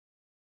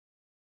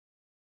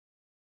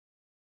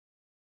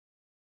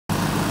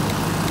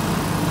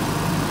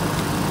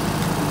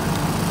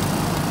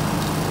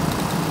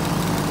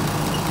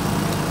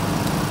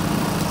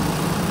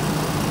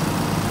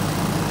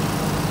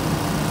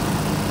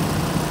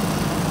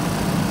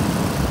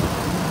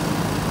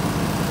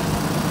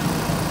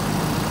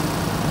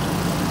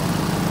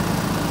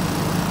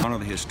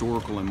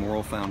historical and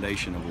moral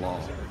foundation of law.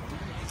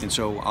 And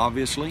so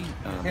obviously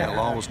that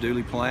law was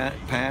duly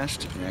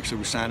passed, and actually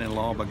was signed into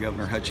law by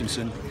Governor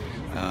Hutchinson.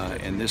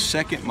 And this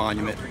second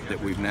monument that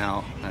we've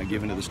now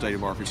given to the state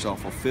of Arkansas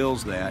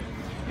fulfills that,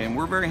 and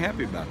we're very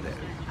happy about that.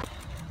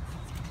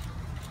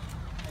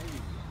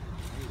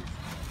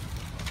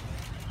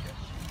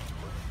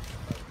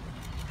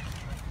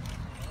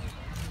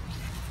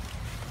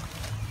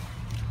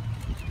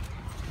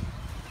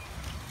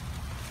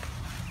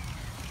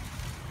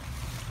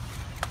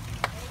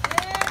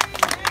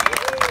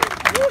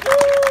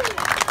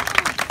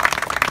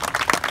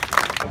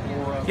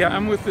 Yeah,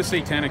 I'm with the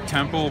Satanic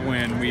Temple.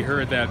 When we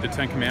heard that the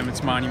Ten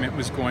Commandments monument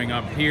was going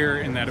up here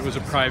and that it was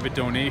a private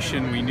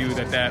donation, we knew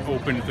that that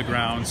opened the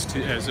grounds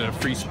as a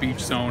free speech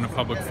zone, a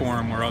public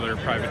forum where other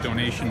private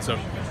donations of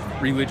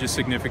religious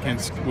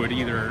significance would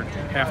either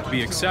have to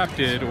be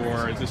accepted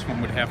or this one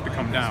would have to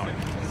come down.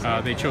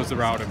 They chose the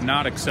route of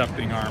not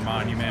accepting our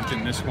monument,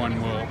 and this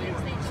one will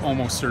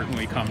almost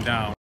certainly come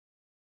down.